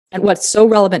And what's so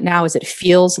relevant now is it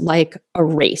feels like a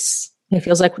race. It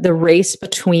feels like the race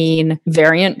between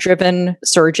variant-driven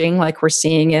surging, like we're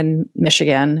seeing in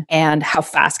Michigan, and how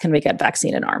fast can we get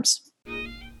vaccine in arms.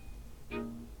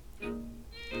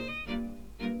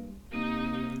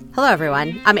 Hello,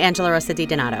 everyone. I'm Angela Rosa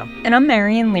DiDonato. And I'm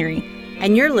Marian Leary.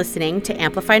 And you're listening to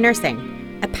Amplify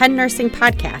Nursing, a Penn Nursing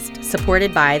podcast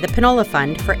supported by the Panola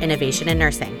Fund for Innovation in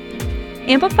Nursing.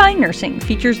 Amplify Nursing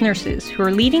features nurses who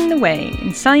are leading the way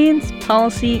in science,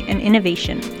 policy, and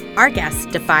innovation. Our guests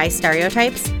defy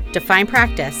stereotypes, define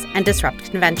practice, and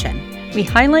disrupt convention. We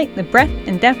highlight the breadth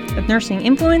and depth of nursing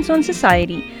influence on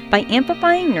society by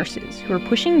amplifying nurses who are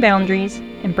pushing boundaries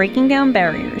and breaking down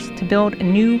barriers to build a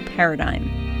new paradigm.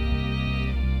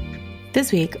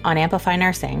 This week on Amplify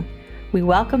Nursing, we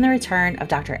welcome the return of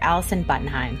Dr. Alison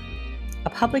Buttenheim. A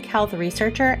public health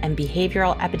researcher and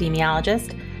behavioral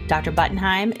epidemiologist, Dr.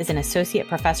 Buttenheim is an associate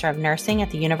professor of nursing at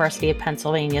the University of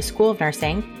Pennsylvania School of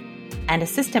Nursing and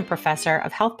assistant professor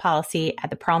of health policy at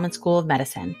the Perelman School of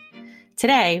Medicine.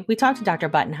 Today, we talk to Dr.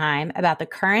 Buttenheim about the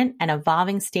current and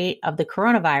evolving state of the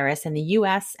coronavirus in the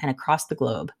U.S. and across the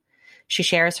globe. She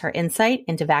shares her insight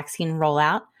into vaccine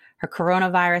rollout, her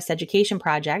coronavirus education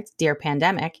project, Dear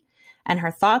Pandemic, and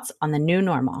her thoughts on the new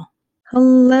normal.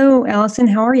 Hello, Alison.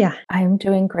 How are you? I'm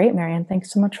doing great, Marian.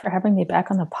 Thanks so much for having me back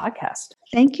on the podcast.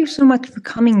 Thank you so much for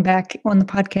coming back on the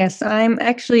podcast. I'm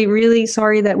actually really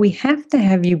sorry that we have to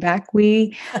have you back.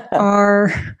 We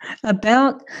are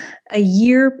about a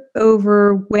year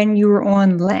over when you were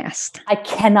on last. I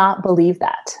cannot believe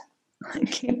that. I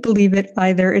can't believe it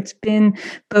either. It's been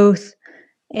both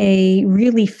a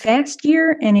really fast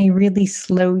year and a really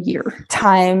slow year.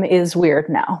 Time is weird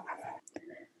now.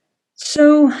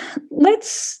 So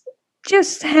let's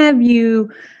just have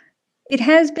you, it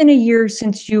has been a year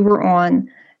since you were on.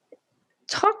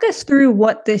 Talk us through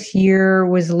what this year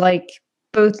was like,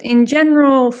 both in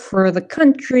general for the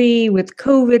country with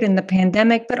COVID and the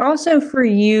pandemic, but also for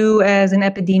you as an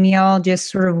epidemiologist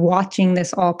sort of watching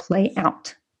this all play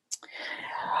out.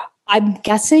 I'm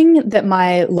guessing that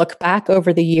my look back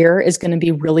over the year is going to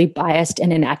be really biased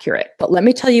and inaccurate, but let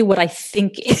me tell you what I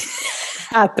think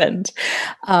happened.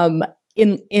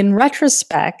 In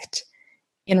retrospect,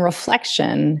 in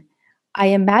reflection, I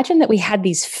imagine that we had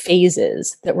these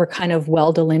phases that were kind of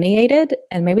well delineated,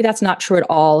 and maybe that's not true at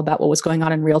all about what was going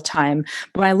on in real time.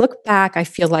 But when I look back, I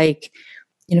feel like,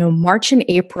 March and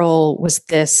April was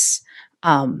this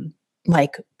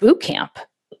like boot camp.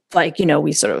 Like,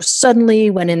 we sort of suddenly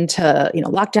went into,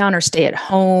 lockdown or stay at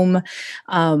home.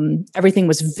 Everything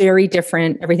was very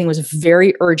different. Everything was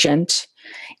very urgent.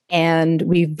 And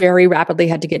we very rapidly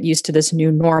had to get used to this new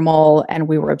normal. And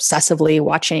we were obsessively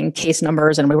watching case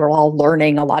numbers, and we were all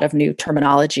learning a lot of new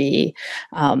terminology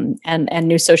and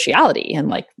new sociality and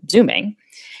like Zooming.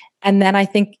 And then I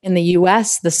think in the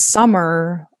US, the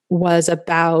summer was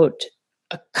about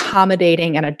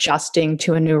accommodating and adjusting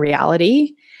to a new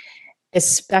reality,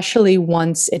 especially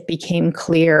once it became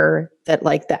clear that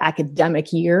like the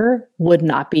academic year would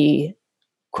not be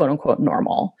quote unquote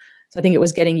normal. So I think it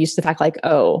was getting used to the fact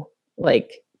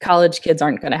like college kids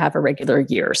aren't going to have a regular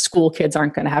year. School kids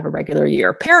aren't going to have a regular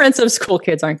year. Parents of school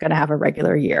kids aren't going to have a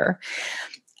regular year.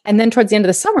 And then towards the end of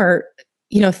the summer,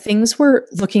 things were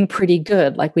looking pretty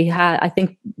good. Like we had, I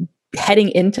think heading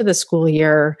into the school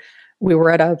year, we were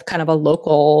at a kind of a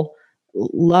local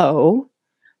low.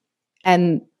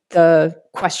 And the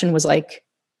question was like,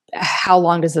 how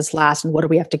long does this last and what do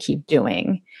we have to keep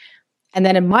doing? And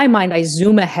then in my mind, I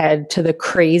zoom ahead to the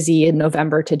crazy in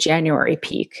November to January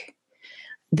peak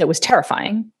that was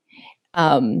terrifying.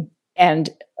 And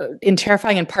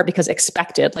terrifying in part because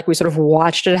expected, like we sort of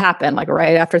watched it happen, like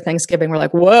right after Thanksgiving, we're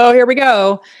like, whoa, here we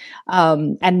go.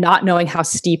 And not knowing how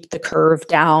steep the curve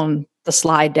down, the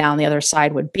slide down the other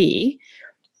side would be.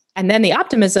 And then the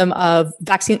optimism of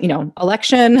vaccine,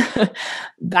 election,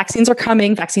 vaccines are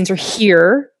coming, vaccines are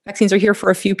here for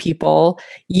a few people.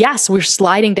 Yes, we're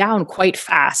sliding down quite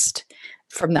fast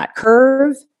from that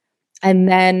curve. And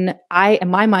then in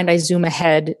my mind, I zoom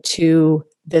ahead to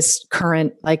this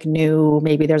current, like new,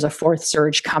 maybe there's a fourth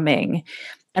surge coming.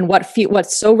 And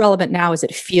what's so relevant now is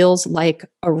it feels like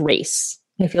a race.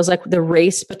 It feels like the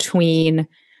race between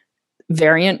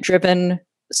variant-driven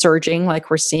surging like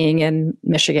we're seeing in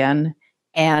Michigan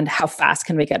and how fast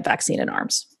can we get vaccine in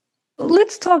arms.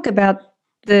 Let's talk about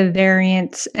the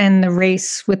variants and the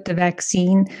race with the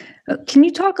vaccine. Can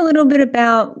you talk a little bit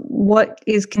about what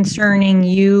is concerning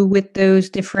you with those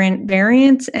different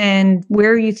variants and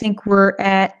where you think we're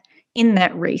at in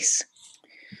that race?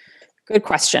 Good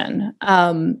question.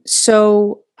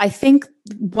 So I think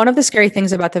one of the scary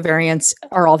things about the variants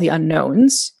are all the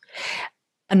unknowns.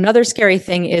 Another scary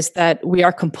thing is that we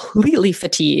are completely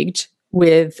fatigued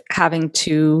with having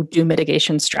to do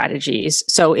mitigation strategies.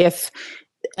 So if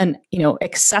an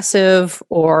excessive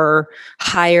or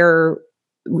higher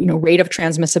rate of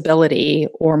transmissibility,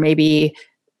 or maybe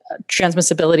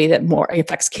transmissibility that more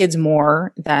affects kids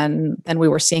more than we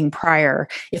were seeing prior,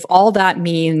 if all that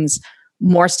means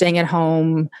more staying at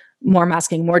home, more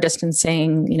masking, more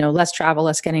distancing, less travel,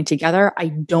 less getting together, I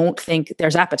don't think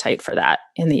there's appetite for that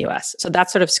in the US. So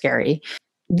that's sort of scary.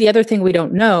 The other thing we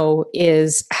don't know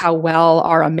is how well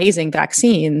our amazing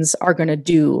vaccines are going to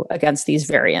do against these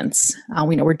variants.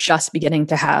 We know we're just beginning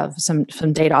to have some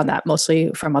data on that,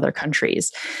 mostly from other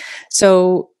countries.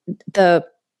 So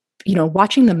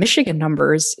watching the Michigan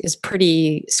numbers is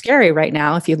pretty scary right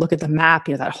now. If you look at the map,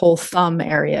 that whole thumb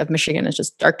area of Michigan is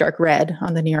just dark, dark red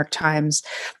on the New York Times.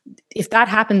 If that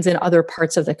happens in other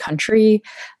parts of the country,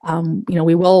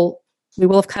 we will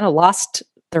have kind of lost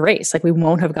the race. Like, we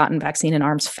won't have gotten vaccine in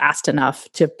arms fast enough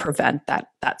to prevent that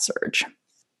surge.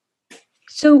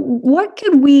 So what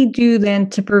could we do then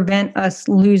to prevent us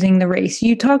losing the race?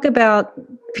 You talk about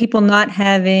people not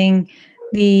having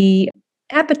the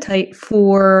appetite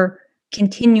for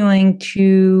continuing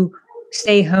to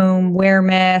stay home, wear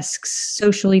masks,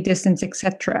 socially distance,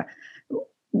 etc.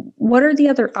 What are the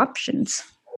other options?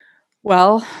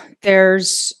 Well,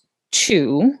 there's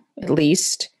two, at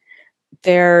least.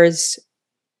 There's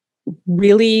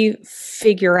really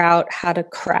figure out how to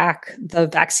crack the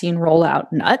vaccine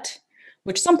rollout nut,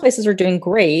 which some places are doing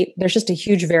great. There's just a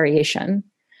huge variation.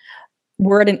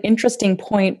 We're at an interesting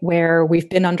point where we've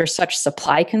been under such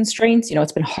supply constraints.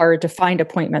 It's been hard to find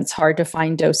appointments, hard to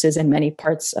find doses in many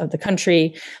parts of the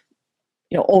country.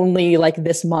 Only like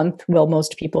this month will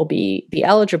most people be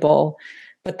eligible.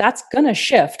 But that's going to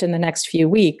shift in the next few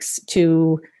weeks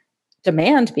to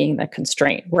demand being the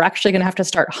constraint. We're actually going to have to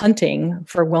start hunting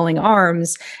for willing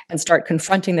arms and start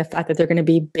confronting the fact that there are going to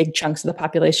be big chunks of the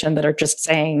population that are just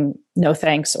saying no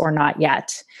thanks or not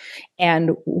yet.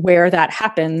 And where that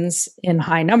happens in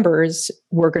high numbers,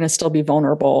 we're going to still be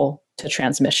vulnerable to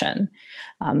transmission.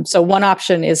 So one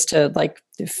option is to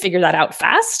figure that out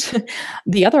fast.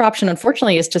 The other option,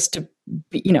 unfortunately, is just to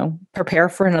prepare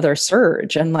for another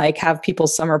surge and have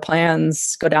people's summer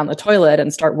plans go down the toilet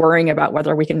and start worrying about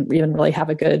whether we can even really have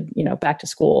a good back to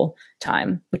school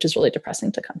time, which is really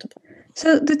depressing to contemplate.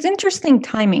 So that's interesting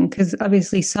timing, because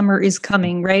obviously summer is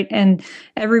coming, right? And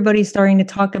everybody's starting to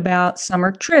talk about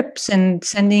summer trips and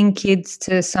sending kids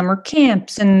to summer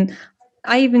camps. And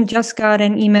I even just got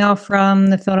an email from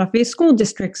the Philadelphia School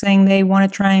District saying they want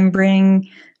to try and bring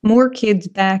more kids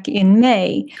back in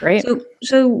May. Great.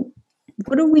 So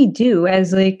what do we do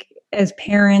as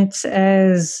parents,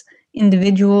 as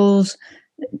individuals?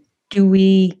 Do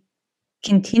we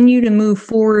continue to move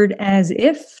forward as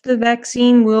if the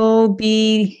vaccine will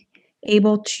be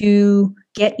able to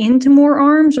get into more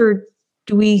arms, or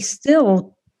do we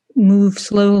still move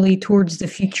slowly towards the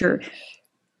future?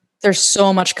 There's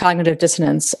so much cognitive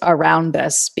dissonance around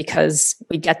this because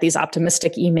we get these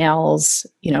optimistic emails,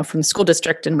 from the school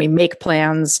district, and we make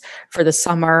plans for the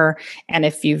summer. And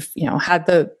if you've, had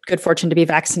the good fortune to be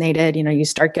vaccinated, you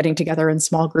start getting together in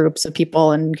small groups of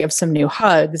people and give some new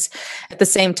hugs. At the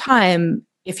same time,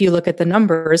 if you look at the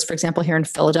numbers, for example, here in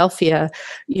Philadelphia,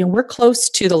 we're close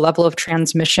to the level of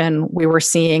transmission we were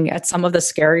seeing at some of the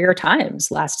scarier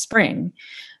times last spring.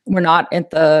 We're not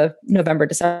at the November,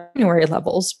 December, January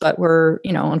levels, but we're,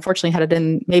 unfortunately headed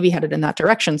in that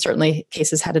direction. Certainly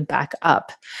cases headed back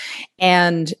up.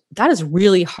 And that is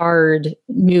really hard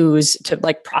news to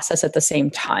process at the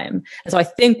same time. And so I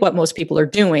think what most people are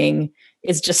doing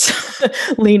is just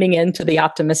leaning into the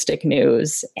optimistic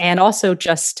news and also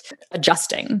just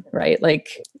adjusting, right?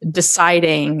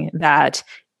 Deciding that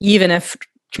even if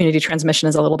community transmission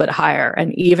is a little bit higher,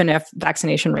 and even if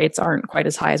vaccination rates aren't quite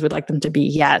as high as we'd like them to be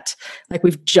yet,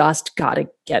 we've just got to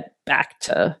get back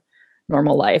to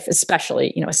normal life,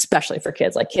 especially for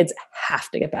kids. Kids have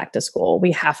to get back to school.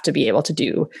 We have to be able to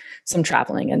do some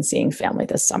traveling and seeing family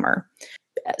this summer.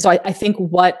 So I think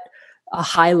what a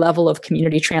high level of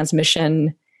community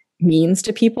transmission means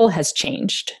to people has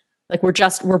changed.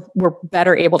 We're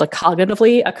better able to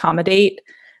cognitively accommodate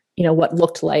what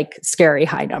looked like scary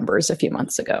high numbers a few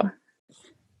months ago.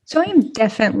 So I am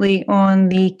definitely on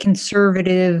the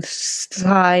conservative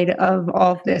side of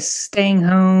all of this, staying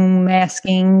home,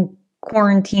 masking,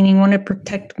 quarantining, want to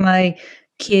protect my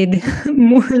kid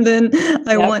more than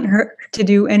I want her to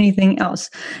do anything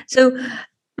else. So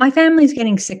my family's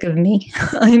getting sick of me,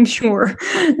 I'm sure.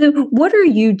 What are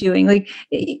you doing?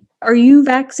 are you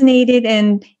vaccinated?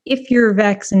 And if you're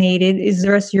vaccinated, is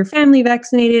the rest of your family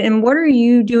vaccinated? And what are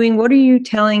you doing? What are you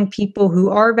telling people who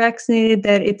are vaccinated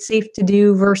that it's safe to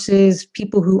do versus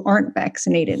people who aren't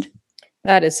vaccinated?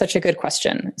 That is such a good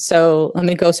question. So let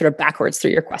me go sort of backwards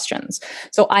through your questions.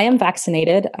 So I am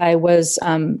vaccinated. I was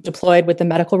deployed with the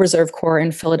Medical Reserve Corps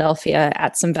in Philadelphia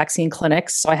at some vaccine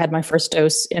clinics. So I had my first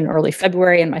dose in early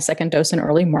February and my second dose in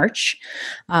early March.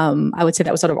 I would say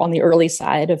that was sort of on the early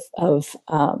side of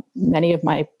many of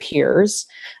my peers,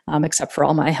 except for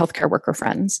all my healthcare worker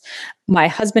friends. My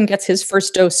husband gets his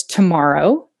first dose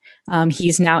tomorrow.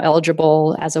 He's now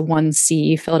eligible as a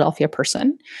 1C Philadelphia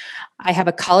person. I have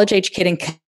a college-age kid in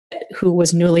Connecticut who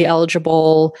was newly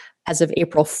eligible as of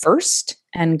April 1st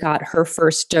and got her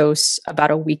first dose about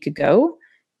a week ago,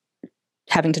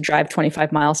 having to drive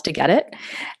 25 miles to get it.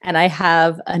 And I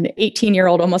have an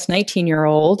 18-year-old, almost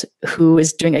 19-year-old who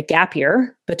is doing a gap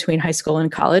year between high school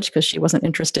and college because she wasn't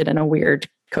interested in a weird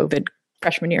COVID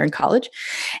freshman year in college.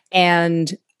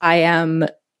 And I am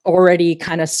already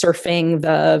kind of surfing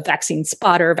the Vaccine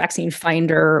Spotter, Vaccine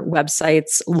Finder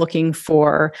websites looking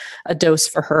for a dose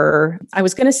for her. I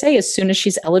was going to say as soon as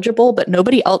she's eligible, but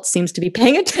nobody else seems to be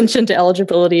paying attention to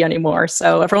eligibility anymore.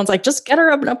 So everyone's like, just get her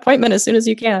an appointment as soon as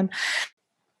you can.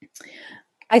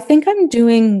 I think I'm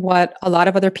doing what a lot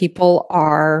of other people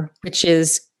are, which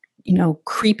is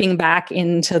creeping back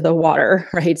into the water,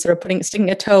 right? Sort of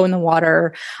sticking a toe in the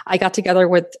water. I got together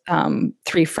with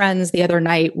 3 friends the other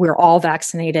night. We're all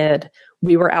vaccinated.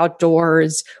 We were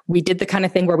outdoors. We did the kind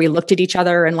of thing where we looked at each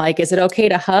other and like, is it okay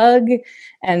to hug?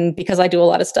 And because I do a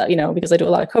lot of stuff, because I do a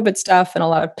lot of COVID stuff and a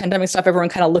lot of pandemic stuff, everyone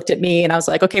kind of looked at me and I was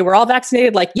like, okay, we're all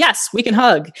vaccinated. Like, yes, we can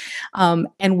hug.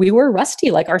 And we were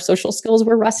rusty. Like our social skills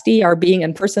were rusty. Our being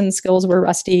in person skills were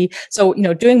rusty. So,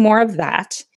 doing more of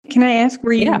that. Can I ask,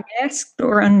 were you masked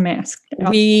or unmasked?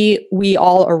 We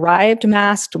all arrived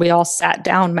masked. We all sat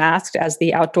down masked as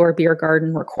the outdoor beer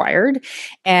garden required.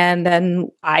 And then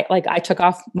I took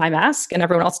off my mask and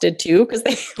everyone else did too, because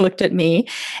they looked at me.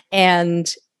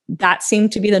 And that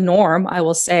seemed to be the norm, I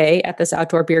will say, at this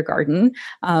outdoor beer garden,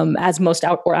 as most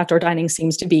outdoor dining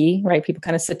seems to be, right? People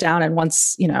kind of sit down and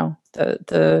once,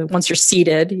 once you're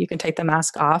seated, you can take the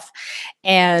mask off.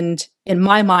 And in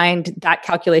my mind, that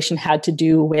calculation had to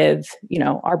do with,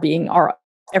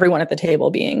 everyone at the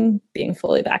table being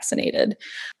fully vaccinated.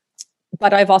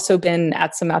 But I've also been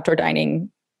at some outdoor dining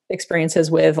experiences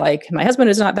with like my husband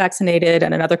is not vaccinated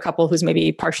and another couple who's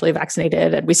maybe partially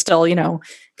vaccinated, and we still,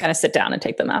 kind of sit down and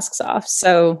take the masks off.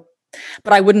 So,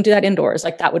 but I wouldn't do that indoors.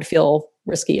 Like that would feel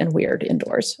risky and weird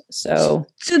indoors. So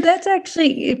that's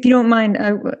actually, if you don't mind,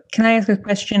 can I ask a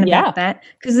question about that?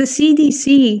 Because the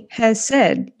CDC has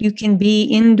said you can be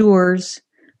indoors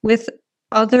with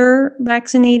other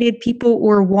vaccinated people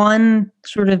or one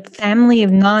sort of family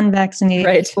of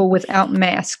non-vaccinated people without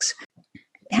masks.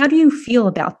 How do you feel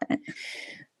about that?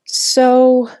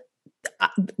 So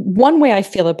one way I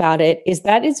feel about it is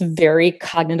that it's very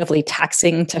cognitively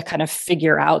taxing to kind of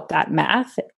figure out that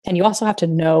math. And you also have to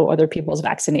know other people's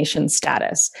vaccination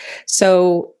status.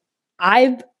 So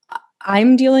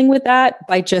I'm dealing with that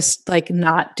by just like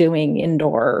not doing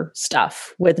indoor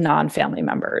stuff with non-family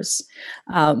members.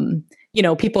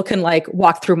 People can like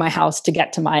walk through my house to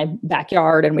get to my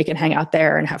backyard and we can hang out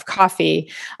there and have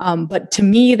coffee. But to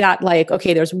me that like,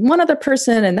 okay, there's one other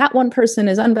person and that one person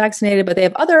is unvaccinated, but they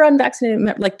have other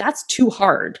unvaccinated, like that's too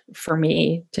hard for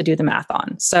me to do the math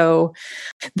on. So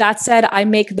that said, I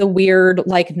make the weird,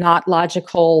 like not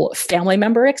logical family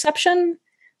member exception.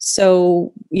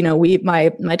 So,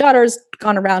 my daughter's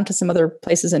gone around to some other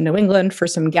places in New England for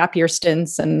some gap year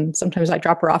stints. And sometimes I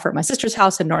drop her off at my sister's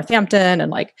house in Northampton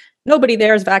and like nobody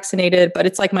there is vaccinated, but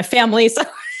it's like my family. So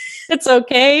it's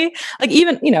okay. Like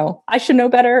even, I should know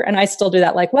better. And I still do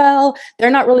that. Like, well,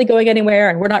 they're not really going anywhere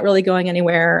and we're not really going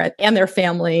anywhere and their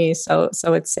family. So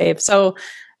it's safe. So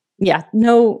yeah,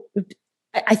 no,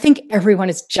 I think everyone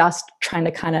is just trying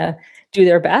to kind of do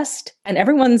their best, and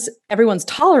everyone's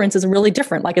tolerance is really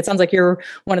different. Like it sounds like you're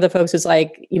one of the folks who's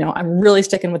like, I'm really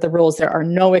sticking with the rules. There are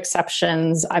no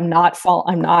exceptions. I'm not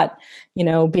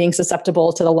being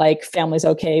susceptible to the like family's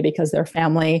okay because they're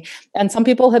family. And some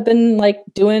people have been like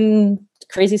doing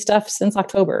crazy stuff since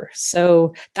October.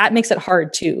 So that makes it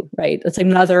hard too, right? It's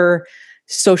another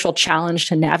social challenge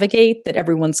to navigate that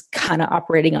everyone's kind of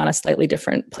operating on a slightly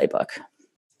different playbook.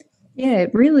 Yeah,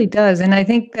 it really does. And I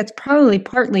think that's probably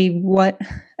partly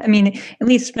at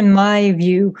least from my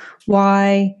view,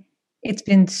 why it's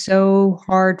been so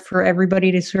hard for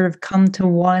everybody to sort of come to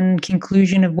one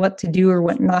conclusion of what to do or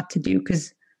what not to do.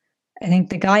 Because I think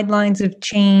the guidelines have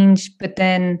changed, but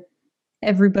then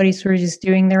everybody's sort of just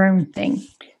doing their own thing.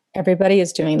 Everybody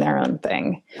is doing their own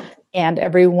thing, and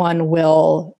everyone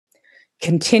will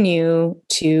continue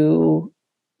to,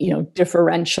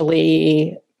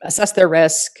 differentially assess their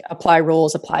risk, apply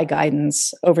rules, apply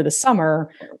guidance over the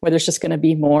summer, where there's just going to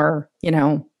be more,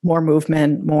 more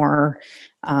movement, more.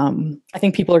 I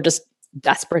think people are just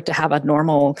desperate to have a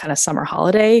normal kind of summer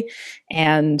holiday.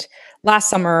 And last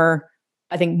summer,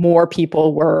 I think more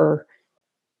people were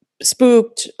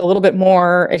spooked, a little bit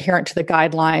more adherent to the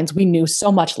guidelines. We knew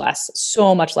so much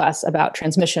less about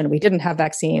transmission. We didn't have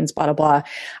vaccines, blah, blah, blah.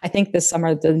 I think this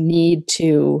summer, the need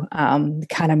to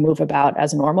kind of move about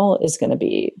as normal is going to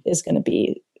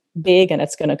be big, and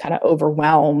it's going to kind of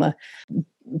overwhelm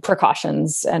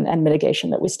precautions and mitigation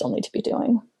that we still need to be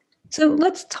doing. So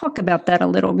let's talk about that a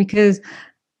little, because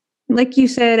like you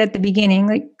said at the beginning,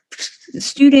 like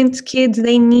students, kids,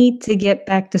 they need to get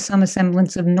back to some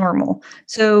semblance of normal.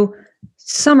 So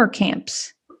summer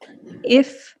camps,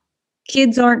 if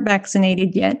kids aren't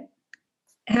vaccinated yet,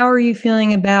 how are you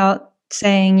feeling about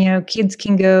saying, kids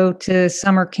can go to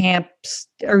summer camps?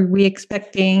 Are we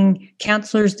expecting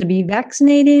counselors to be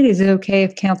vaccinated? Is it okay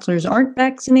if counselors aren't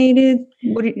vaccinated?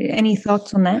 Any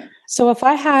thoughts on that? So if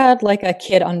I had like a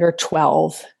kid under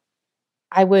 12,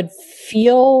 I would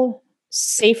feel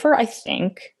safer, I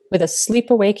think, with a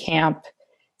sleepaway camp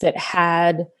that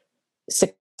had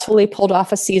successfully pulled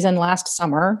off a season last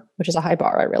summer, which is a high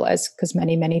bar, I realize, because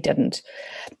many, many didn't,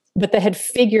 but that had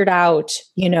figured out,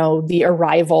 the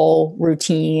arrival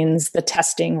routines, the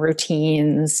testing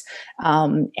routines.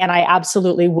 And I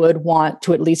absolutely would want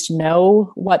to at least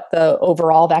know what the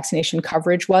overall vaccination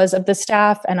coverage was of the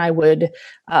staff. And I would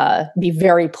be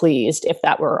very pleased if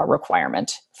that were a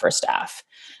requirement for staff.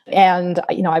 And,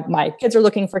 my kids are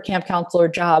looking for camp counselor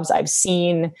jobs. I've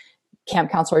seen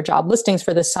camp counselor job listings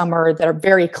for this summer that are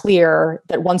very clear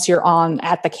that once you're on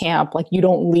at the camp, like you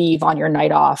don't leave on your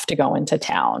night off to go into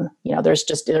town.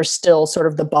 There's still sort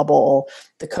of the bubble,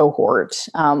 the cohort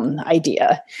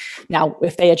idea. Now,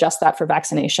 if they adjust that for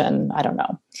vaccination, I don't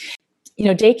know.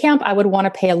 Day camp, I would want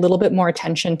to pay a little bit more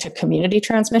attention to community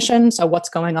transmission. So what's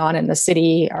going on in the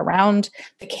city around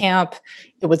the camp.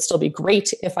 It would still be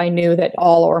great if I knew that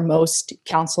all or most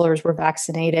counselors were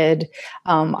vaccinated.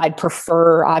 I'd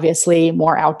prefer, obviously,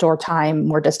 more outdoor time,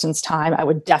 more distance time. I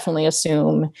would definitely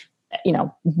assume,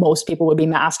 most people would be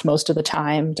masked most of the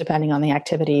time, depending on the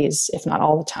activities, if not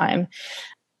all the time.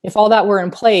 If all that were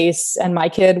in place and my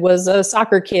kid was a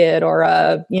soccer kid or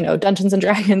a, Dungeons and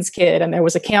Dragons kid, and there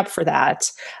was a camp for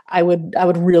that, I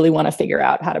would really want to figure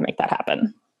out how to make that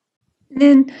happen.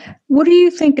 Then what do you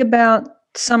think about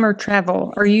summer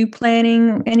travel? Are you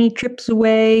planning any trips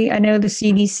away? I know the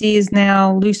CDC has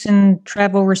now loosened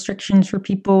travel restrictions for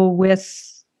people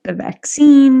with the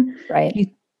vaccine.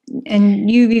 Right. And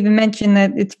you've even mentioned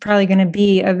that it's probably going to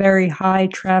be a very high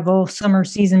travel summer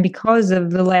season because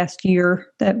of the last year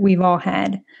that we've all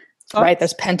had. Thoughts? Right.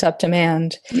 There's pent up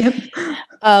demand. Yep.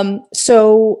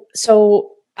 So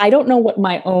I don't know what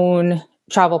my own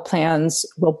travel plans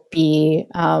will be.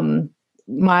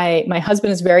 My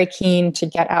husband is very keen to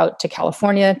get out to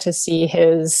California to see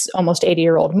his almost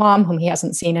 80-year-old mom, whom he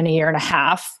hasn't seen in a year and a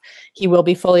half. He will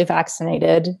be fully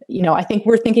vaccinated. I think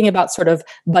we're thinking about sort of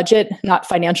budget, not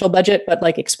financial budget, but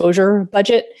like exposure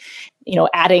budget,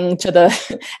 adding to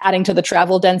the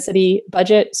travel density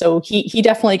budget. So he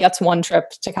definitely gets one trip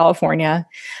to California.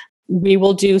 We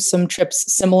will do some trips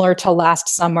similar to last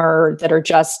summer that are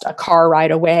just a car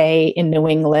ride away in New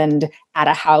England at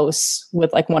a house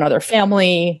with like one other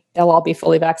family. They'll all be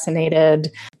fully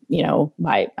vaccinated.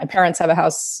 My parents have a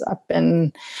house up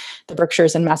in the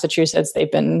Berkshires in Massachusetts.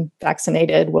 They've been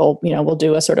vaccinated. We'll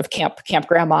do a sort of camp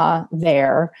grandma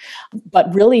there.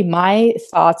 But really my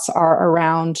thoughts are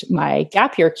around my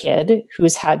gap year kid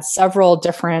who's had several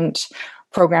different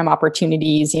program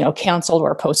opportunities, canceled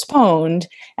or postponed,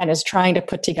 and is trying to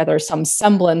put together some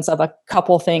semblance of a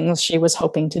couple things she was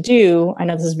hoping to do. I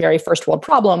know this is a very first world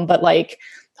problem, but like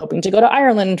hoping to go to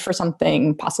Ireland for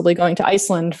something, possibly going to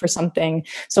Iceland for something.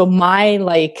 So my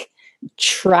like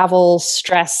travel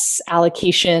stress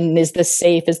allocation, is this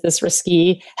safe? Is this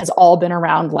risky? Has all been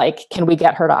around like, can we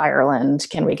get her to Ireland?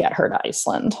 Can we get her to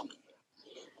Iceland?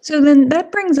 So then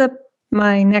that brings up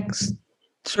my next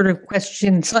sort of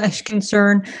question /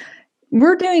 concern.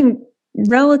 We're doing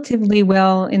relatively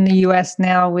well in the US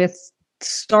now with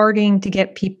starting to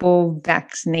get people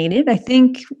vaccinated. I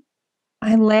think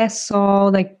I last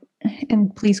saw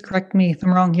and please correct me if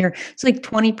I'm wrong here, it's like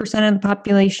 20% of the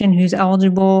population who's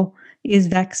eligible is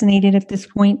vaccinated at this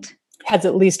point. Has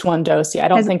at least one dose. Yeah, I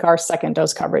don't think our second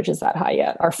dose coverage is that high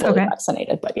yet, are fully Okay.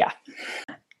 vaccinated, but yeah.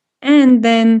 And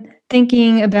then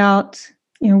thinking about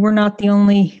we're not the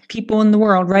only people in the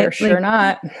world, right? We're sure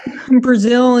not.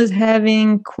 Brazil is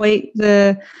having quite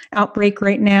the outbreak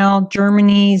right now.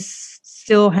 Germany's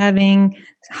still having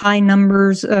high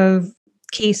numbers of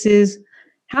cases.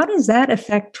 How does that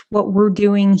affect what we're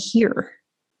doing here?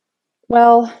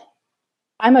 Well,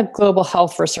 I'm a global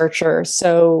health researcher,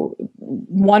 so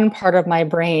one part of my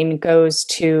brain goes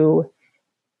to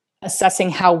assessing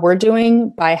how we're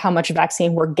doing by how much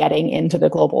vaccine we're getting into the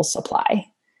global supply.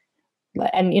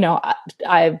 And,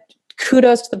 I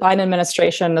kudos to the Biden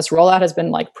administration. This rollout has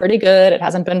been pretty good. It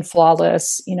hasn't been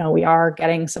flawless. We are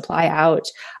getting supply out.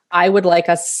 I would like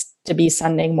us to be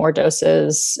sending more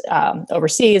doses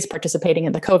overseas, participating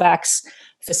in the COVAX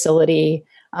facility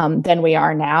than we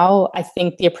are now. I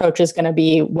think the approach is going to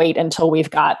be wait until we've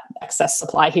got excess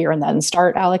supply here and then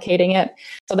start allocating it.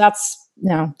 So that's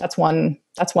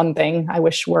one thing I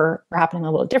wish were happening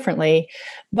a little differently.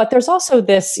 But there's also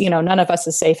this, none of us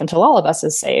is safe until all of us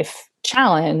is safe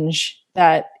challenge,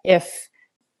 that if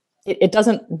it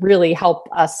doesn't really help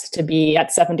us to be at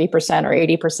 70% or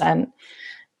 80%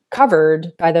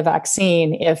 covered by the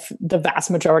vaccine if the vast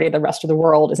majority of the rest of the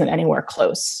world isn't anywhere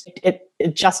close. It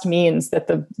just means that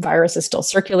the virus is still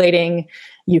circulating.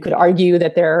 You could argue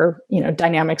that there are,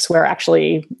 dynamics where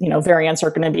actually, variants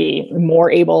are going to be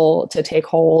more able to take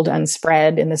hold and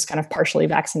spread in this kind of partially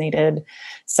vaccinated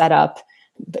setup.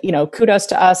 But, kudos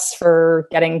to us for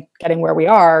getting where we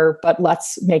are, but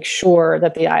let's make sure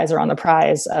that the eyes are on the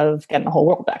prize of getting the whole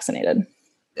world vaccinated.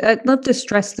 I'd love to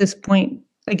stress this point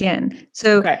again.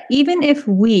 So even if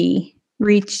we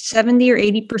reach 70 or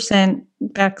 80%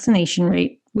 vaccination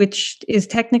rate, which is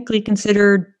technically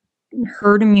considered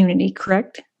herd immunity,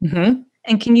 correct? Mm-hmm.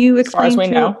 And can you explain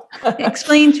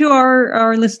to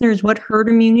our listeners what herd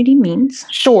immunity means?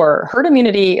 Sure. Herd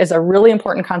immunity is a really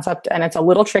important concept, and it's a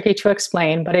little tricky to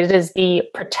explain, but it is the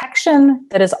protection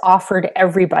that is offered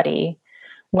everybody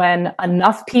when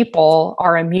enough people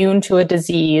are immune to a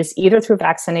disease, either through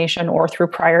vaccination or through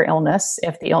prior illness,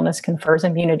 if the illness confers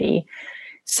immunity,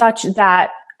 such that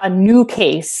a new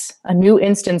case, a new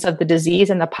instance of the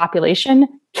disease in the population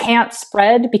can't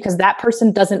spread because that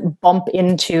person doesn't bump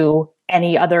into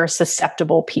any other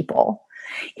susceptible people.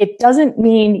 It doesn't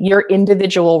mean your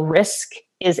individual risk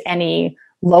is any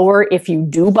lower if you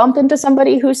do bump into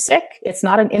somebody who's sick. It's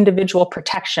not an individual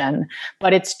protection,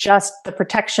 but it's just the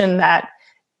protection that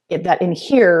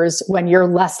adheres when you're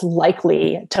less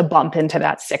likely to bump into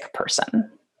that sick person.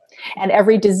 And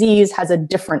every disease has a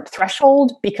different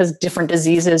threshold because different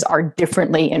diseases are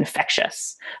differently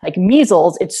infectious. Like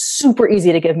measles, it's super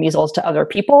easy to give measles to other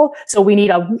people. So we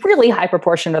need a really high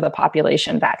proportion of the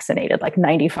population vaccinated, like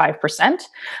 95%,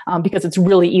 because it's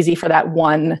really easy for that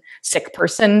one sick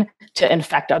person to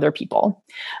infect other people.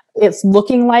 It's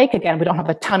looking like, again, we don't have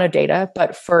a ton of data,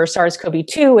 but for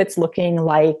SARS-CoV-2, it's looking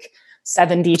like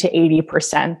 70 to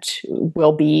 80%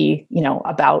 will be,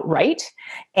 about right.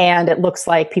 And it looks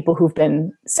like people who've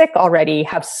been sick already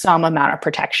have some amount of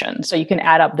protection. So you can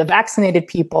add up the vaccinated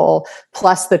people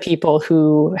plus the people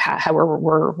who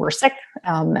were sick.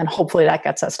 And hopefully that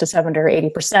gets us to 70 or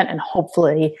 80%. And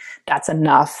hopefully that's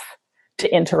enough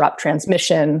to interrupt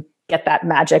transmission, get that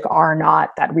magic R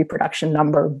naught, that reproduction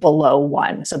number below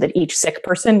 1, so that each sick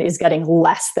person is getting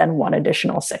less than one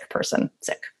additional sick person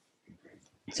sick.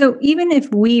 So even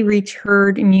if we reach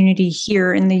herd immunity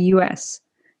here in the US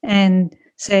and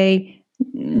say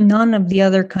none of the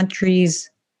other countries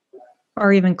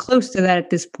are even close to that at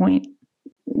this point,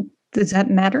 does that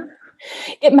matter?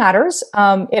 It matters.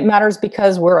 It matters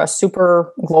because we're a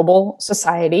super global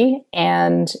society,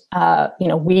 and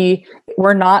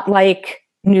we're not like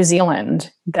New Zealand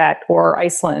or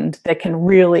Iceland that can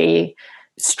really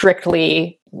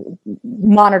strictly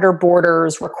monitor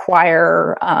borders,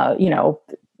 require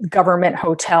government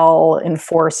hotel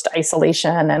enforced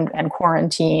isolation and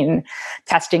quarantine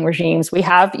testing regimes. We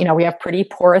have pretty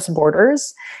porous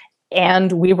borders,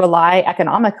 and we rely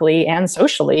economically and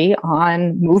socially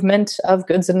on movement of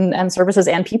goods and services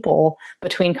and people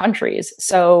between countries.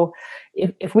 So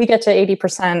if we get to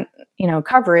 80%,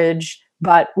 coverage,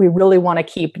 but we really want to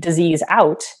keep disease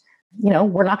out,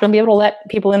 we're not going to be able to let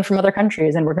people in from other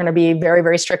countries. And we're going to be very,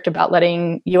 very strict about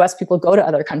letting US people go to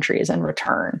other countries and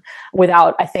return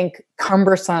without, I think,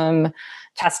 cumbersome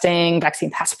testing, vaccine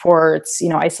passports,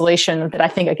 isolation that I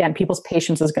think, again, people's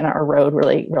patience is going to erode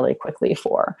really, really quickly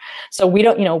for. So we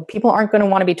don't, people aren't going to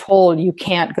want to be told you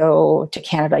can't go to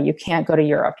Canada, you can't go to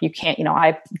Europe, you can't,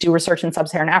 I do research in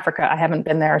sub-Saharan Africa. I haven't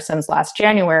been there since last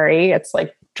January. It's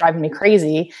like driving me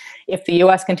crazy. If the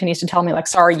US continues to tell me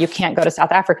sorry, you can't go to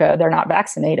South Africa, they're not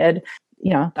vaccinated,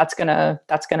 that's gonna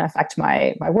affect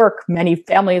my work. Many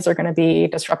families are going to be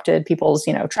disrupted. People's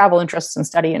travel interests and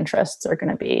study interests are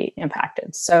going to be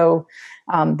impacted. So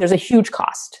there's a huge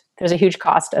cost. There's a huge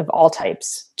cost of all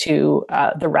types to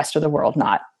the rest of the world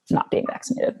not being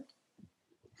vaccinated.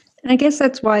 And I guess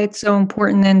that's why it's so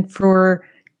important then for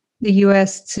the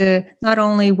U.S. to not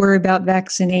only worry about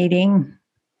vaccinating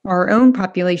our own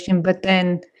population, but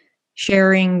then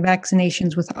sharing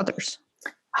vaccinations with others.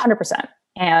 100%.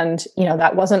 And,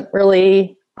 that wasn't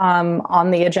really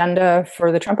on the agenda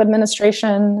for the Trump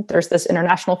administration. There's this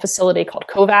international facility called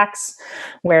COVAX,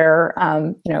 where,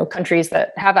 countries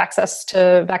that have access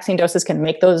to vaccine doses can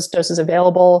make those doses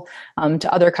available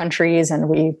to other countries. And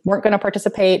we weren't going to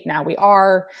participate. Now we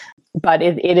are. But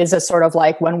it is a sort of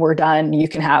like, when we're done, you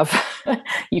can have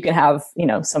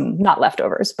some not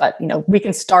leftovers, but we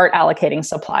can start allocating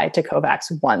supply to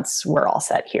COVAX once we're all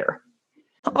set here.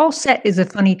 All set is a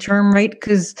funny term, right?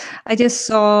 Because I just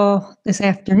saw this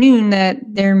afternoon that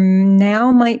there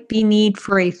now might be need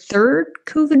for a third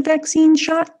COVID vaccine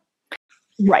shot.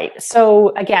 Right.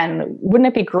 So again, wouldn't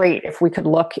it be great if we could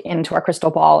look into our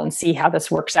crystal ball and see how this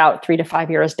works out 3 to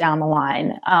 5 years down the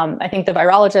line? I think the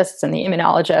virologists and the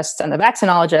immunologists and the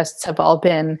vaccinologists have all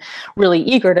been really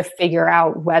eager to figure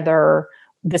out whether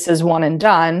this is one and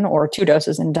done or 2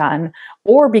 doses and done,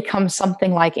 or become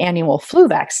something like annual flu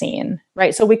vaccine,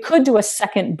 right? So we could do a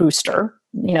second booster.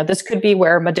 This could be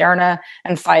where Moderna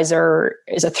and Pfizer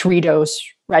is a 3-dose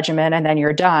regimen and then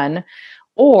you're done.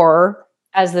 Or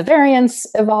as the variants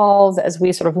evolve, as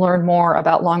we sort of learn more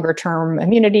about longer term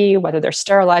immunity, whether they're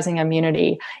sterilizing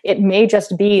immunity, it may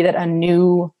just be that a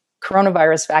new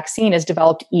coronavirus vaccine is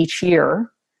developed each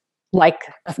year, like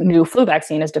a new flu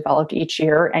vaccine is developed each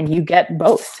year, and you get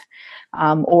both.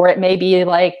 Or it may be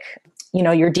like,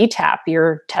 your DTaP,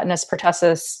 your tetanus,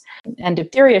 pertussis, and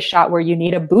diphtheria shot, where you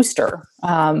need a booster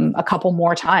a couple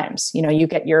more times. You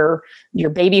get your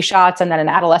baby shots and then an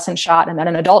adolescent shot and then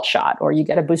an adult shot, or you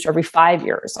get a booster every 5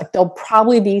 years. Like, there'll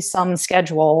probably be some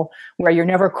schedule where you're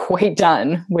never quite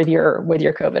done with your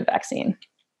COVID vaccine.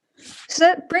 So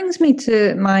that brings me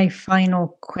to my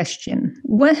final question.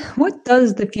 What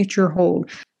does the future hold?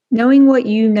 Knowing what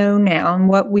you know now and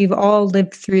what we've all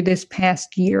lived through this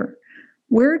past year,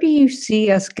 where do you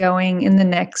see us going in the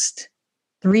next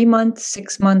 3 months,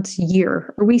 6 months,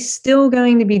 year? Are we still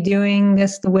going to be doing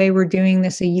this the way we're doing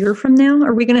this a year from now?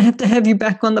 Are we going to have you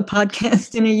back on the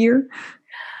podcast in a year?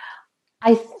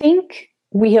 I think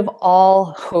we have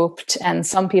all hoped, and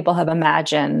some people have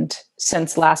imagined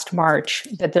since last March,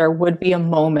 that there would be a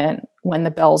moment when the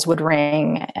bells would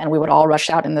ring and we would all rush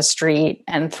out in the street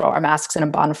and throw our masks in a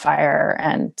bonfire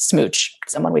and smooch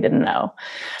someone we didn't know.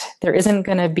 There isn't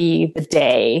going to be the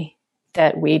day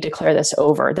that we declare this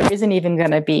over. There isn't even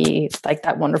going to be like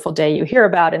that wonderful day you hear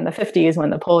about in the 50s when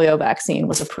the polio vaccine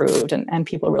was approved and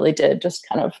people really did just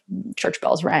kind of, church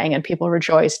bells rang and people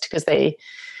rejoiced because at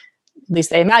least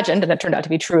they imagined, and it turned out to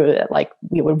be true, that like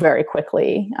we would very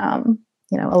quickly,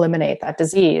 eliminate that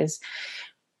disease.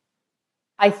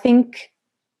 I think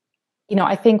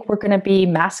we're going to be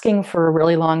masking for a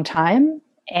really long time.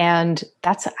 And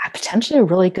that's potentially a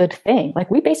really good thing.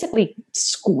 Like, we basically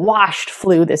squashed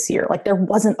flu this year. Like, there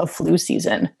wasn't a flu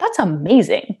season. That's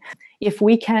amazing. If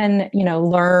we can,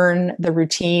 learn the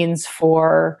routines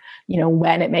for,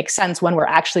 when it makes sense, when we're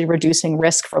actually reducing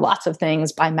risk for lots of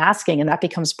things by masking, and that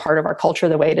becomes part of our culture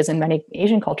the way it is in many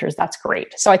Asian cultures, that's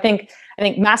great. So I think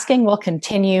masking will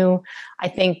continue. I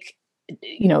think,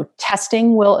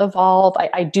 testing will evolve.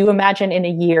 I do imagine in a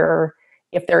year,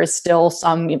 if there is still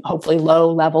some hopefully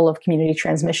low level of community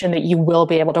transmission, that you will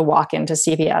be able to walk into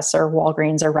CVS or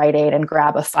Walgreens or Rite Aid and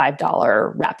grab a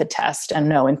 $5 rapid test and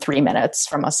know in 3 minutes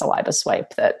from a saliva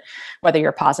swipe that whether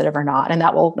you're positive or not. And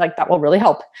that will really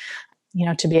help,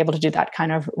 to be able to do that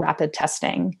kind of rapid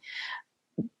testing.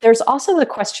 There's also the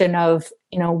question of,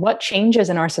 what changes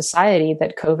in our society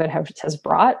that COVID has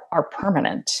brought are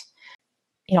permanent.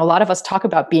 A lot of us talk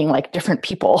about being like different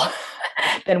people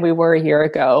than we were a year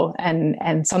ago.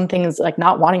 And some things like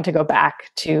not wanting to go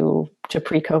back to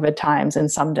pre-COVID times in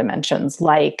some dimensions,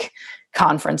 like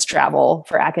conference travel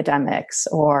for academics,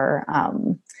 or,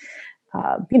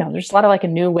 there's a lot of like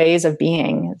new ways of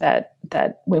being that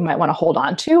we might want to hold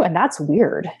on to. And that's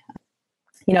weird.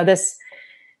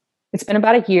 It's been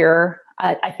about a year.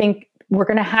 I think we're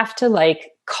going to have to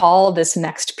call this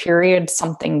next period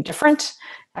something different.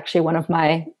 Actually, one of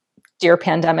my dear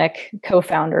pandemic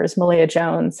co-founders, Malia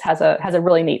Jones, has a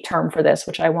really neat term for this,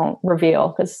 which I won't reveal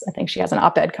because I think she has an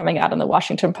op-ed coming out in the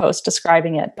Washington Post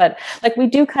describing it. But we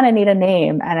do kind of need a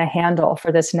name and a handle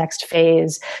for this next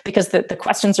phase, because the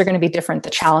questions are going to be different. The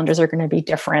challenges are going to be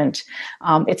different.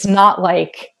 It's not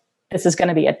like this is going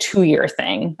to be a 2-year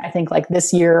thing. I think like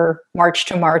this year, March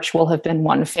to March will have been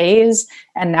one phase.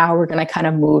 And now we're going to kind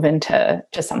of move into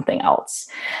something else.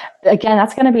 Again,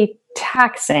 that's going to be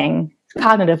taxing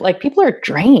cognitive. Like people are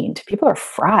drained, people are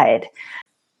fried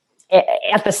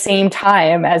at the same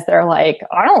time as they're like,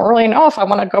 I don't really know if I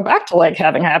want to go back to like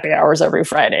having happy hours every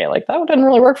Friday. Like that didn't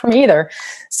really work for me either.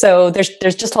 So there's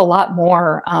just a lot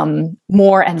more and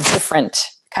different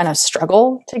kind of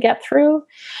struggle to get through.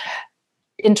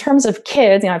 In terms of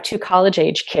kids, I have 2 college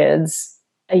age kids.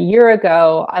 A year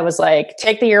ago, I was like,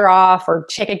 take the year off or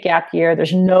take a gap year.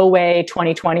 There's no way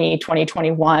 2020,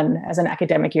 2021 as an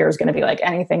academic year is going to be like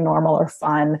anything normal or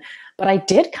fun. But I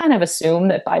did kind of assume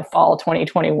that by fall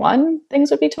 2021,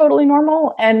 things would be totally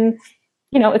normal. And,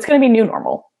 it's going to be new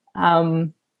normal.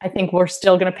 I think we're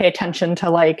still going to pay attention to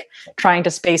like trying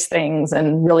to space things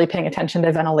and really paying attention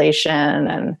to ventilation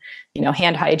and,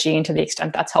 hand hygiene to the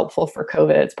extent that's helpful for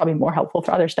COVID. It's probably more helpful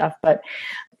for other stuff. But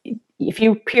if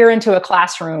you peer into a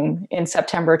classroom in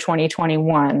September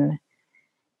 2021,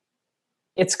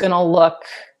 it's going to look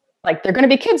like they're going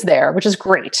to be kids there, which is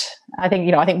great. I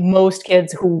think most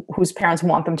kids whose parents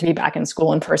want them to be back in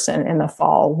school in person in the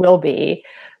fall will be,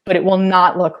 but it will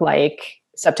not look like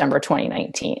September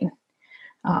 2019.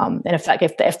 And if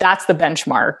that's the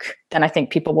benchmark, then I think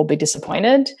people will be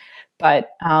disappointed. But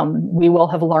we will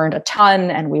have learned a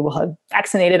ton, and we will have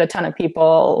vaccinated a ton of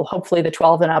people, hopefully the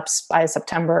 12 and ups by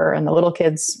September, and the little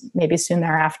kids maybe soon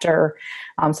thereafter.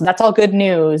 So that's all good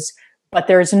news, but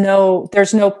there's no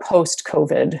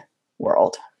post-COVID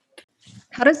world.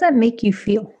 How does that make you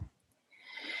feel?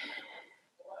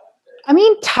 I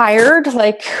mean, tired,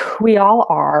 like we all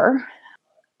are.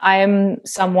 I'm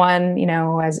someone,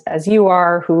 as you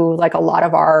are, who like a lot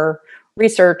of our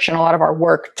research and a lot of our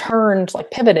work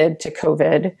pivoted to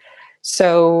COVID.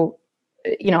 So,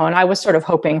 and I was sort of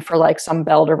hoping for like some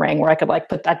bell to ring where I could like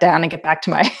put that down and get back to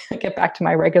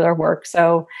my regular work.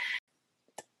 So,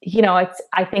 I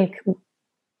think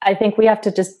we have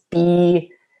to just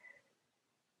be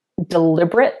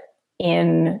deliberate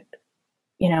in,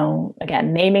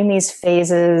 again, naming these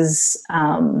phases,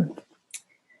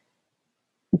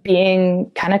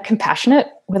 being kind of compassionate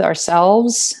with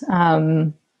ourselves,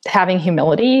 having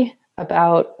humility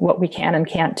about what we can and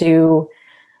can't do,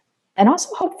 and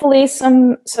also hopefully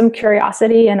some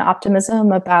curiosity and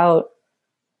optimism about,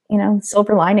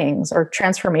 silver linings or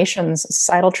transformations,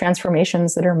 societal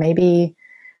transformations that are maybe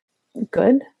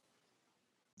good.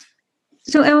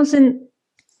 So, Allison,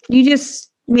 you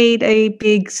just made a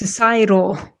big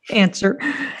societal answer.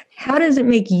 How does it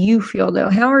make you feel, though?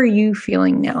 How are you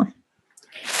feeling now?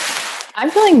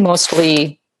 I'm feeling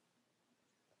mostly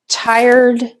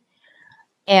tired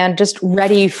and just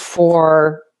ready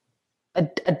for a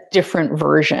different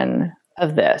version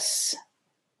of this.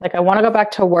 Like, I want to go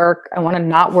back to work. I want to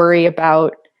not worry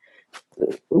about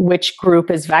which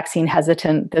group is vaccine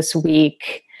hesitant this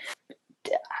week.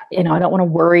 I don't want to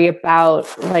worry about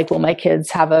like, will my kids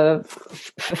have a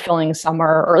fulfilling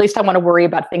summer? Or at least I want to worry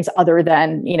about things other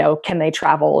than, can they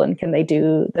travel and can they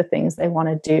do the things they want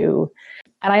to do?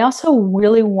 And I also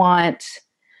really I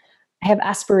have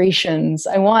aspirations.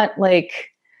 I want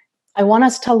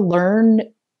us to learn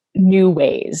new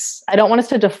ways. I don't want us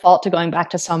to default to going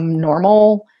back to some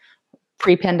normal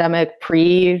pre-pandemic,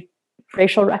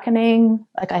 pre-racial reckoning.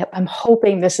 Like I'm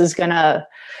hoping this is going to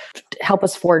help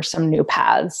us forge some new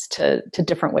paths to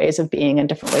different ways of being and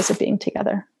different ways of being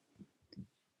together.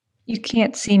 You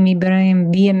can't see me, but I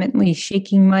am vehemently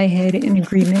shaking my head in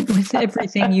agreement with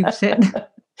everything you've said.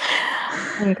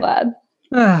 I'm glad.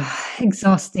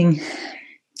 Exhausting.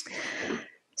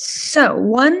 So,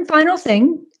 one final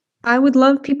thing. I would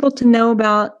love people to know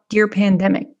about Dear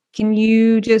Pandemic. Can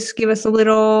you just give us a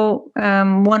little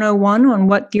 101 on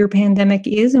what Dear Pandemic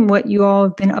is and what you all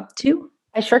have been up to?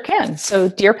 I sure can. So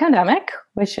Dear Pandemic,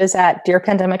 which is at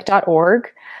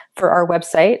dearpandemic.org for our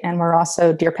website. And we're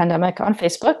also Dear Pandemic on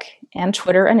Facebook and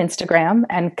Twitter and Instagram,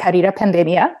 and Querida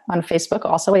Pandemia on Facebook.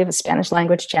 Also, we have a Spanish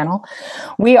language channel.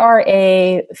 We are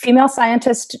a female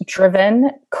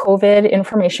scientist-driven COVID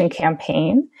information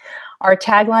campaign. Our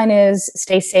tagline is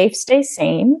 "Stay safe, stay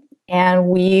sane." And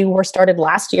we were started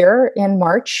last year in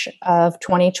March of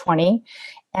 2020.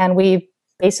 And we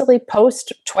basically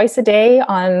post twice a day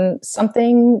on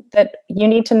something that you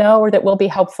need to know or that will be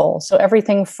helpful. So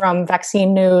everything from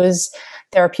vaccine news,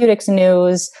 therapeutics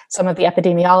news, some of the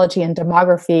epidemiology and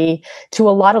demography, to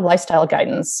a lot of lifestyle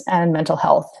guidance and mental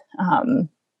health.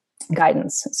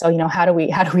 guidance. So, how do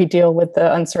we deal with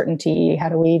the uncertainty? How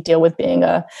do we deal with being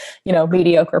a,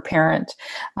 mediocre parent?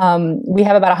 We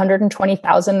have about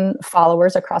 120,000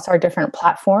 followers across our different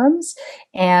platforms,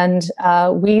 and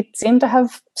we seem to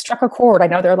have struck a chord. I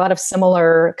know there are a lot of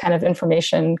similar kind of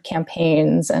information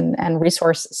campaigns and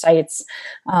resource sites.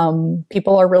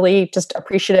 People are really just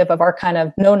appreciative of our kind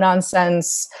of no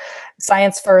nonsense,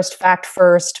 science first, fact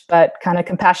first, but kind of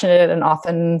compassionate and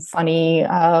often funny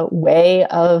way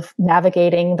of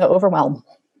navigating the overwhelm.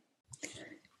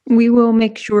 We will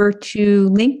make sure to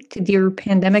link to Dear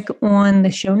Pandemic on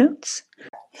the show notes.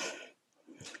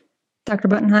 Dr.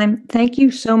 Buttenheim, thank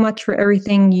you so much for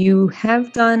everything you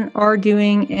have done, are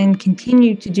doing, and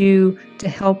continue to do to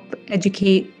help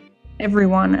educate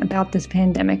everyone about this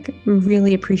pandemic. We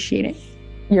really appreciate it.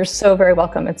 You're so very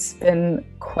welcome. It's been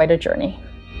quite a journey.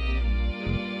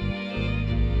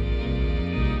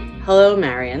 Hello,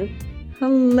 Marion.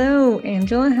 Hello,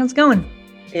 Angela. How's it going?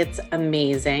 It's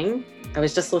amazing. I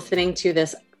was just listening to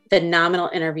this phenomenal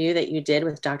interview that you did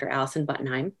with Dr. Allison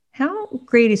Buttenheim. How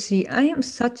great is she? I am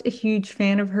such a huge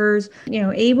fan of hers,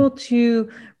 able to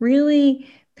really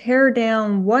pare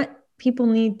down what people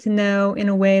need to know in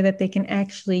a way that they can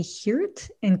actually hear it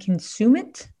and consume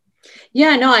it.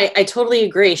 Yeah, no, I totally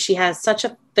agree. She has such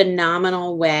a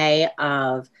phenomenal way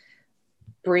of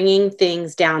bringing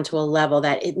things down to a level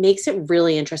that it makes it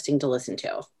really interesting to listen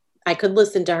to. I could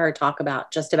listen to her talk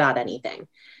about just about anything.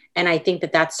 And I think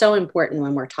that that's so important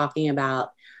when we're talking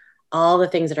about all the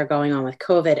things that are going on with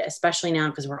COVID, especially now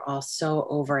because we're all so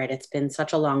over it. It's been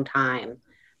such a long time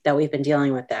that we've been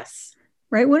dealing with this.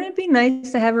 Right. Wouldn't it be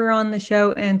nice to have her on the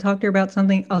show and talk to her about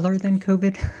something other than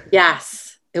COVID?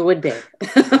 Yes, it would be.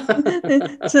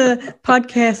 It's a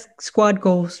podcast squad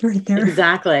goals right there.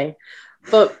 Exactly.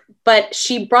 But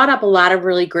she brought up a lot of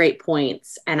really great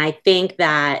points. And I think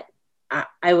that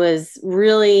I was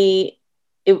really,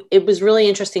 it was really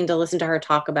interesting to listen to her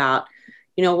talk about,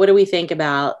 what do we think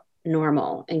about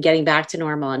normal and getting back to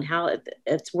normal, and how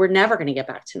we're never going to get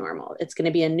back to normal. It's going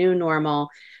to be a new normal.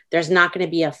 There's not going to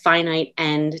be a finite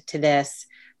end to this,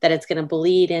 that it's going to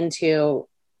bleed into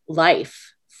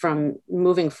life from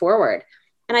moving forward.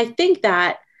 And I think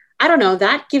that, I don't know,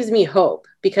 that gives me hope,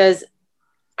 because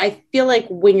I feel like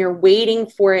when you're waiting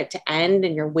for it to end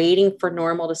and you're waiting for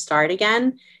normal to start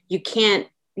again, you can't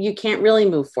really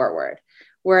move forward.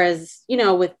 Whereas,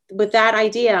 with that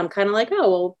idea, I'm kind of like,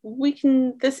 oh,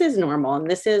 well, this is normal and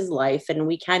this is life, and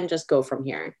we can just go from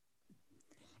here.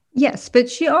 Yes, but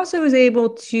she also was able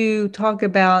to talk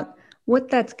about what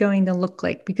that's going to look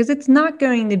like, because it's not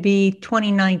going to be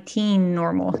 2019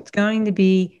 normal. It's going to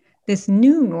be this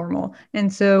new normal.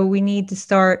 And so we need to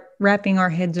start wrapping our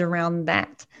heads around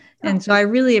that. And so I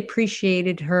really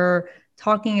appreciated her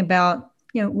talking about,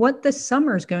 what the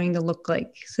summer is going to look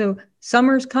like. So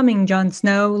summer's coming, Jon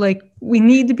Snow. Like, we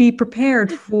need to be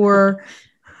prepared for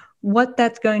what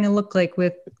that's going to look like,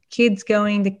 with kids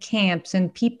going to camps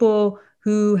and people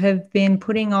who have been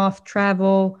putting off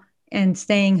travel and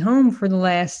staying home for the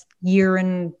last year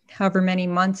and however many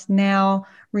months, now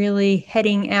really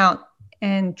heading out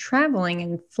and traveling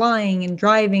and flying and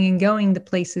driving and going to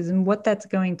places, and what that's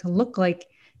going to look like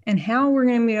and how we're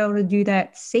going to be able to do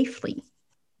that safely.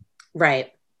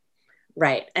 Right.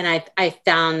 And I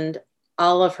found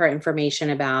all of her information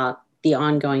about the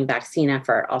ongoing vaccine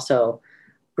effort also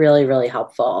really, really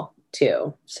helpful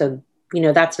too. So,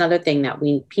 that's another thing that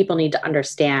people need to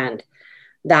understand,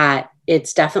 that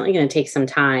it's definitely going to take some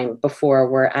time before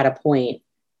we're at a point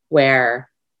where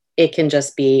it can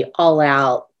just be all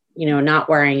out, not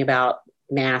worrying about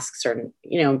masks or,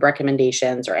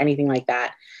 recommendations or anything like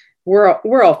that. We're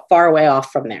a far way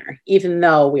off from there, even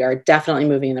though we are definitely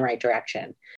moving in the right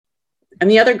direction. And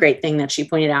the other great thing that she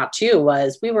pointed out too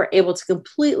was we were able to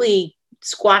completely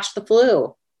squash the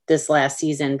flu this last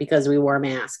season because we wore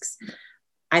masks.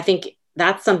 I think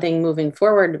that's something moving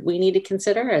forward we need to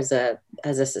consider as a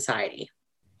society.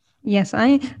 Yes,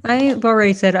 I've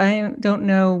already said I don't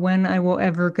know when I will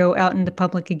ever go out into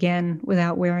public again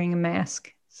without wearing a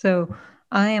mask. So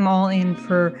I am all in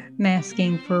for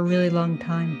masking for a really long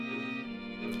time.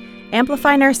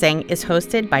 Amplify Nursing is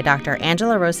hosted by Dr.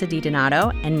 Angela Rosa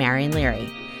DiDonato and Marion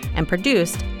Leary, and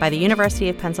produced by the University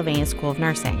of Pennsylvania School of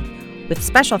Nursing, with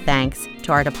special thanks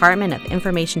to our Department of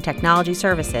Information Technology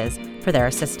Services for their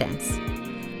assistance.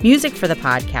 Music for the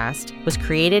podcast was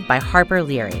created by Harper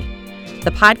Leary.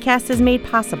 The podcast is made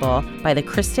possible by the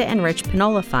Krista and Rich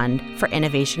Pinola Fund for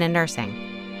Innovation in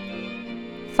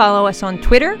Nursing. Follow us on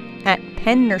Twitter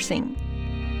 @PennNursing.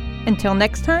 Until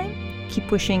next time, keep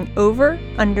pushing over,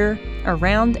 under,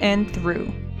 around, and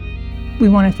through. We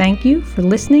want to thank you for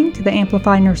listening to the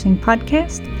Amplify Nursing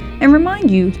podcast, and remind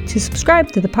you to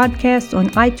subscribe to the podcast on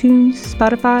iTunes,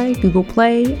 Spotify, Google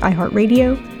Play,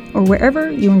 iHeartRadio, or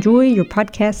wherever you enjoy your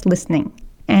podcast listening.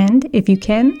 And if you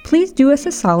can, please do us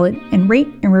a solid and rate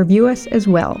and review us as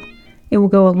well. It will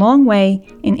go a long way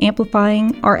in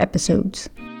amplifying our episodes.